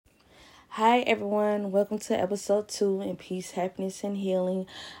Hi, everyone. Welcome to episode 2 in Peace, Happiness, and Healing.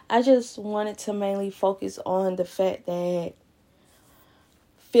 I just wanted to mainly focus on the fact that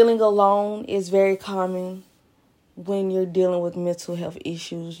feeling alone is very common when you're dealing with mental health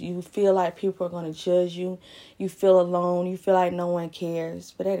issues. You feel like people are going to judge you. You feel alone. You feel like no one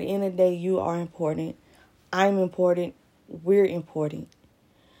cares. But at the end of the day, you are important. I'm important. We're important.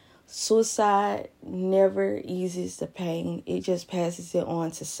 Suicide never eases the pain. It just passes it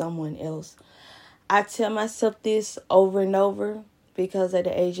on to someone else. I tell myself this over and over because at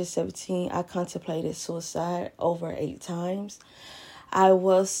the age of 17, I contemplated suicide over 8 times. I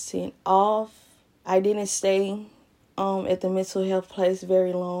was sent off. I didn't stay at the mental health place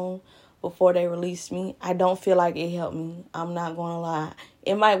very long before they released me. I don't feel like it helped me. I'm not going to lie.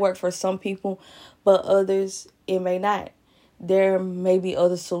 It might work for some people, but others, it may not. There may be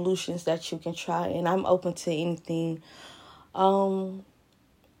other solutions that you can try, and I'm open to anything. I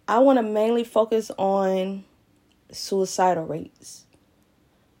want to mainly focus on suicidal rates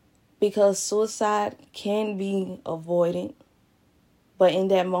because suicide can be avoided, but in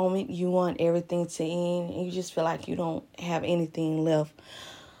that moment you want everything to end and you just feel like you don't have anything left.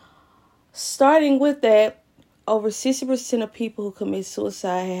 Starting with that, over 60% of people who commit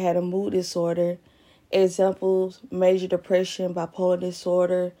suicide had a mood disorder. Examples: major depression, bipolar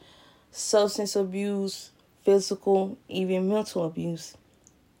disorder, substance abuse, physical, even mental abuse.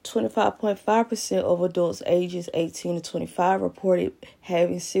 25.5% of adults ages 18 to 25 reported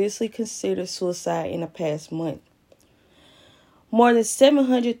having seriously considered suicide in the past month. More than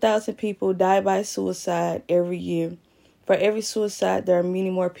 700,000 people die by suicide every year. For every suicide, there are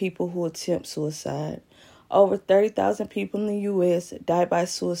many more people who attempt suicide. Over 30,000 people in the U.S. die by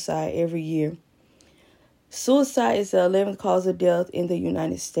suicide every year. Suicide is the 11th cause of death in the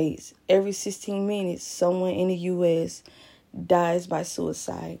United States. Every 16 minutes, someone in the U.S. dies by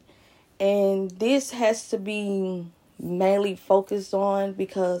suicide. And this has to be mainly focused on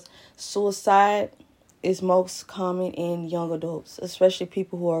because suicide is most common in young adults, especially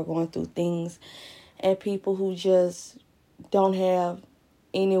people who are going through things and people who just don't have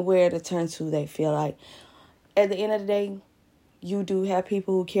anywhere to turn to, they feel like. At the end of the day, you do have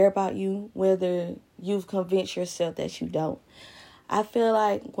people who care about you, whether you've convinced yourself that you don't. I feel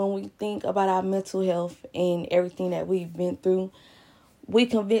like when we think about our mental health and everything that we've been through, we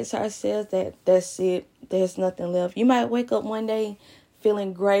convince ourselves that that's it, there's nothing left. You might wake up one day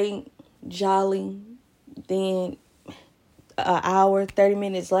feeling great, jolly, then an hour, 30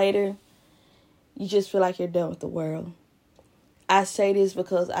 minutes later, you just feel like you're done with the world. I say this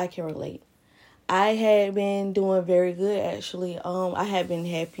because I can relate. I had been doing very good, actually. I had been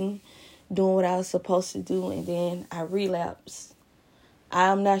happy, doing what I was supposed to do, and then I relapsed.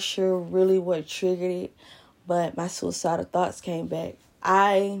 I'm not sure really what triggered it, but my suicidal thoughts came back.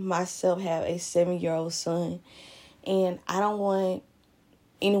 I myself have a 7-year-old son, and I don't want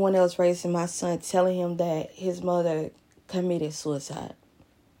anyone else raising my son telling him that his mother committed suicide.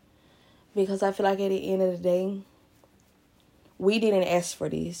 Because I feel like at the end of the day, we didn't ask for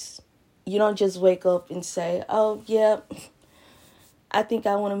this. You don't just wake up and say, oh, yeah, I think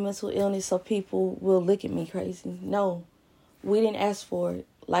I want a mental illness so people will look at me crazy. No, we didn't ask for it.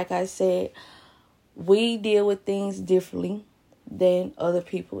 Like I said, we deal with things differently than other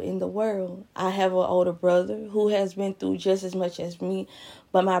people in the world. I have an older brother who has been through just as much as me,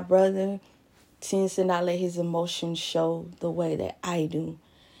 but my brother tends to not let his emotions show the way that I do.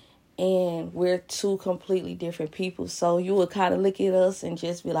 And we're two completely different people. So you would kind of look at us and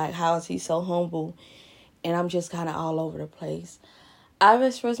just be like, how is he so humble? And I'm just kind of all over the place. I've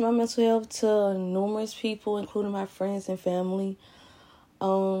expressed my mental health to numerous people, including my friends and family.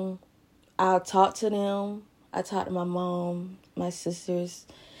 I'll talk to them. I talk to my mom, my sisters,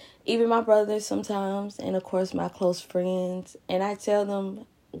 even my brothers sometimes, and of course my close friends. And I tell them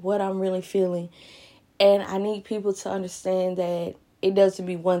what I'm really feeling. And I need people to understand that it doesn't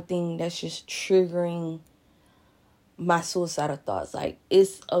be one thing that's just triggering my suicidal thoughts. Like,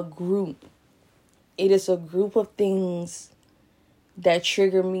 it's a group. It is a group of things that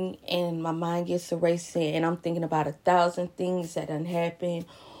trigger me, and my mind gets racing, and I'm thinking about 1,000 things that done happened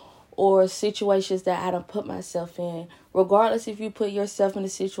or situations that I done put myself in. Regardless if you put yourself in a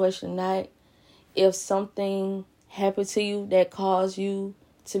situation or not, if something happened to you that caused you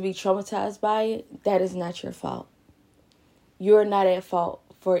to be traumatized by it, that is not your fault. You're not at fault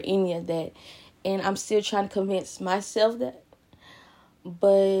for any of that. And I'm still trying to convince myself that.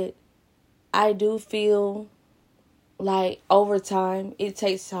 But I do feel like over time, it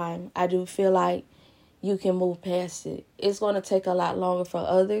takes time. I do feel like you can move past it. It's going to take a lot longer for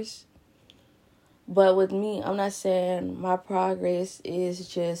others. But with me, I'm not saying my progress is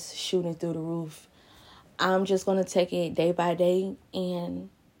just shooting through the roof. I'm just going to take it day by day, and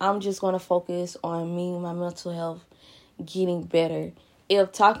I'm just going to focus on me, my mental health, getting better.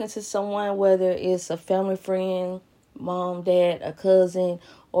 If talking to someone, whether it's a family friend, mom, dad, a cousin,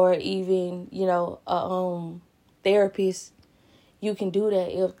 or even, a therapist, you can do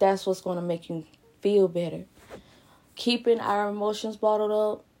that if that's what's going to make you feel better. Keeping our emotions bottled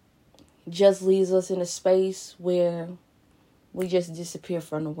up just leaves us in a space where we just disappear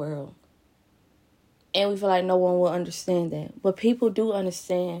from the world. And we feel like no one will understand that. But people do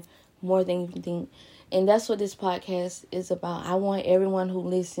understand more than you think. And that's what this podcast is about. I want everyone who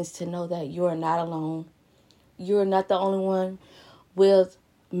listens to know that you are not alone. You're not the only one with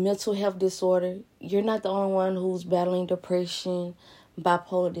mental health disorder. You're not the only one who's battling depression,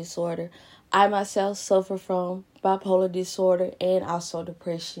 bipolar disorder. I myself suffer from bipolar disorder and also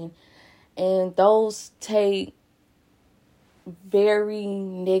depression. And those take very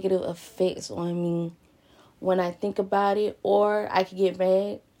negative effects on me when I think about it, or I could get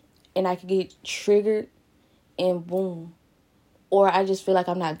mad and I could get triggered and boom. Or I just feel like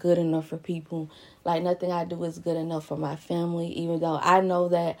I'm not good enough for people. Like nothing I do is good enough for my family, even though I know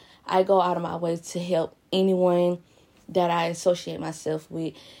that I go out of my way to help anyone that I associate myself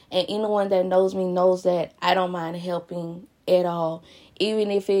with. And anyone that knows me knows that I don't mind helping at all, even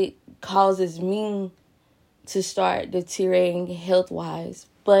if it causes me to start deteriorating health-wise.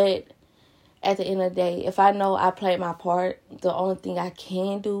 But at the end of the day, if I know I played my part, the only thing I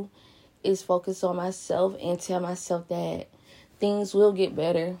can do is focus on myself and tell myself that things will get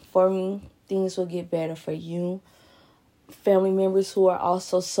better for me. Things will get better for you. Family members who are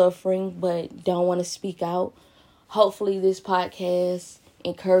also suffering but don't want to speak out. Hopefully this podcast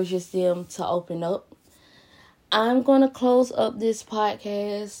encourages them to open up. I'm going to close up this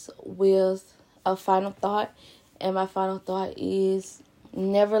podcast with a final thought. And my final thought is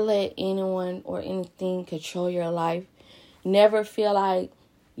never let anyone or anything control your life. Never feel like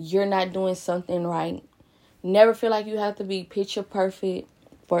you're not doing something right. Never feel like you have to be picture perfect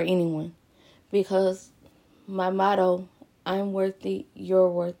for anyone. Because my motto, I'm worth it, you're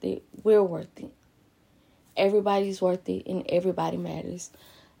worth it, we're worth it. Everybody's worth it and everybody matters.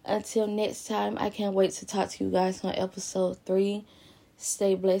 Until next time, I can't wait to talk to you guys on episode 3.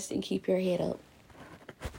 Stay blessed and keep your head up.